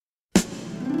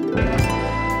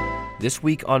This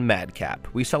week on Madcap,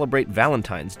 we celebrate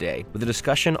Valentine's Day with a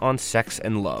discussion on sex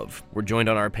and love. We're joined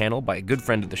on our panel by a good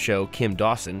friend of the show, Kim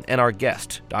Dawson, and our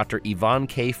guest, Dr. Yvonne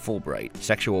Fulbright,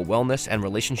 Sexual Wellness and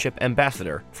Relationship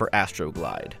Ambassador for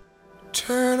Astroglide.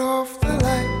 Turn off the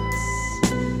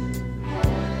lights and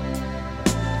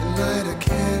light a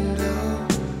candle.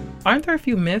 Aren't there a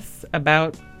few myths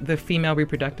about the female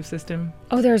reproductive system?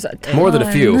 Oh, there's a ton. More than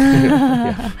a few.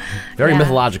 Yeah. Very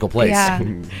mythological place. Yeah,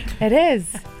 it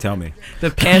is. Tell me.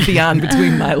 The pantheon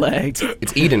between my legs.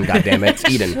 It's Eden, goddammit. It's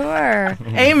Eden. Sure.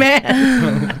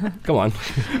 Amen. Come on.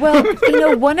 Well,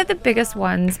 one of the biggest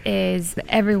ones is that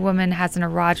every woman has an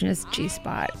erogenous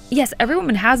G-spot. Yes, every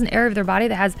woman has an area of their body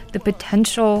that has the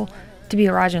potential to be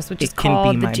erogenous, which is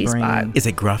called the G-spot. Is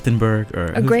it Grafenberg or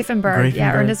Grafenberg?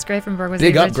 Yeah, Ernest Grafenberg was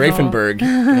Big the up original. Grafenberg.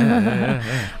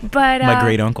 But my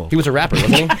great uncle? He was a rapper,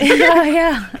 wasn't he?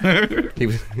 yeah.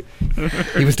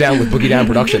 He was down with Boogie Down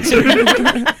Productions.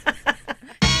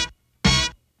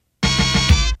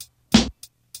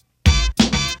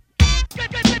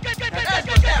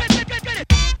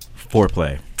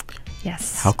 Foreplay.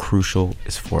 Yes. How crucial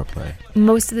is foreplay?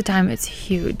 Most of the time, it's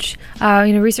huge.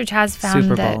 Research has found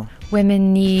Super that Bowl.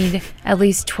 women need at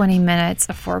least 20 minutes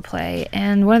of foreplay,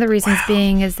 and one of the reasons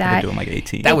being is I've that been doing like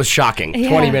 18. That was shocking. Yeah.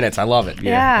 20 minutes. I love it.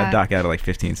 Yeah. I dock out at like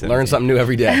 15 seconds. Learn something new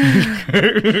every day.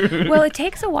 well, it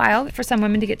takes a while for some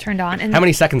women to get turned on. And How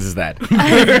many seconds is that?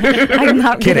 I'm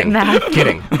not good at Kidding. math.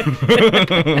 Kidding.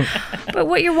 But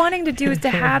what you're wanting to do is to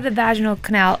have the vaginal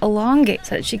canal elongate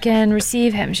so that she can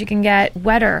receive him. She can get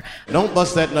wetter. Don't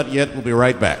bust that nut yet. We'll be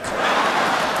right back.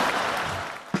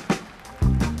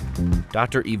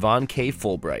 Dr. Yvonne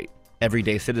Fulbright,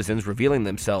 everyday citizens revealing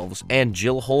themselves, and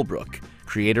Jill Holbrook,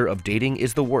 creator of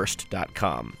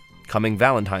datingistheworst.com. Coming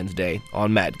Valentine's Day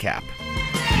on Madcap.